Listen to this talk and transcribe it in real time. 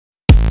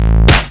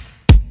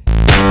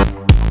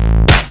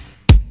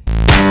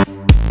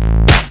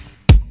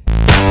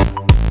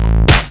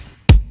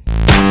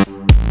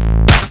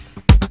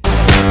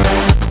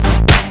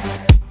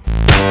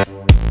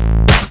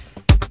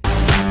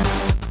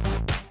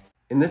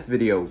In this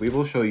video, we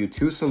will show you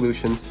two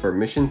solutions for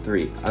Mission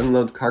 3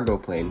 Unload Cargo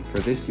Plane for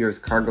this year's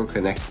Cargo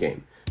Connect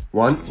game,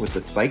 one with the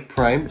Spike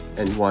Prime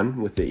and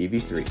one with the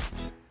EV3.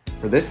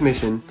 For this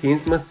mission,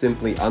 teams must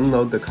simply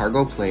unload the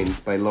cargo plane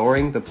by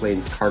lowering the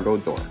plane's cargo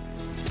door.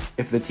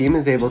 If the team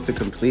is able to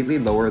completely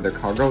lower the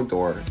cargo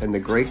door and the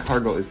gray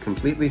cargo is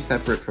completely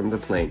separate from the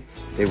plane,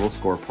 they will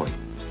score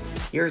points.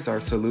 Here's our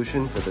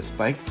solution for the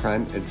Spike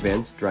Prime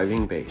Advanced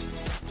Driving Base.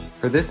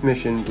 For this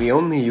mission, we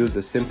only use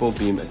a simple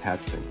beam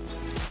attachment.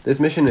 This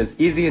mission is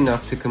easy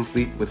enough to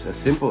complete with a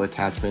simple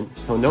attachment,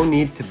 so no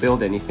need to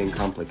build anything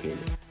complicated.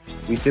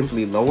 We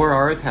simply lower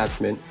our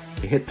attachment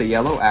to hit the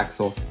yellow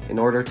axle in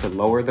order to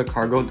lower the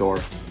cargo door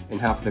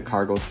and have the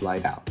cargo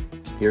slide out.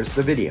 Here's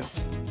the video.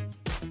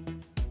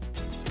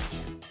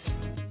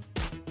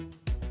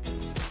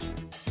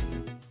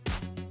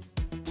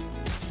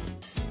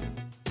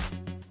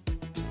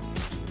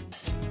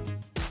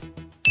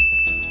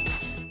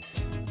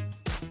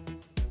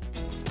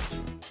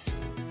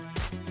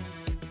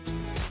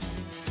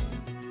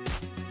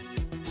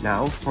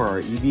 Now for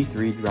our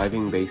EV3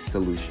 driving base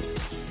solution,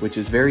 which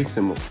is very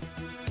similar.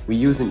 We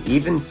use an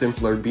even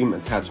simpler beam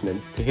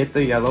attachment to hit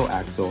the yellow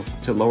axle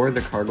to lower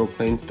the cargo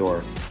plane's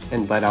door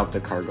and let out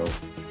the cargo.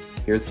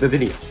 Here's the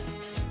video.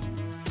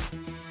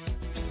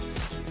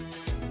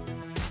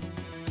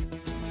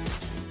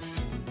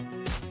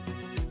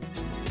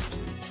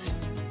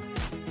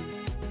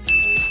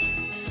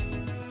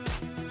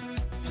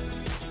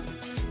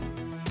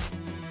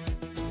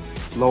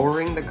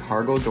 Lowering the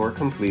cargo door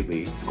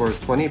completely scores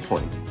 20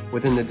 points,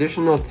 with an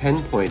additional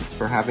 10 points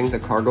for having the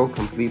cargo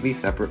completely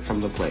separate from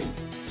the plane.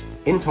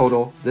 In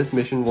total, this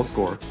mission will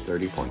score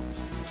 30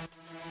 points.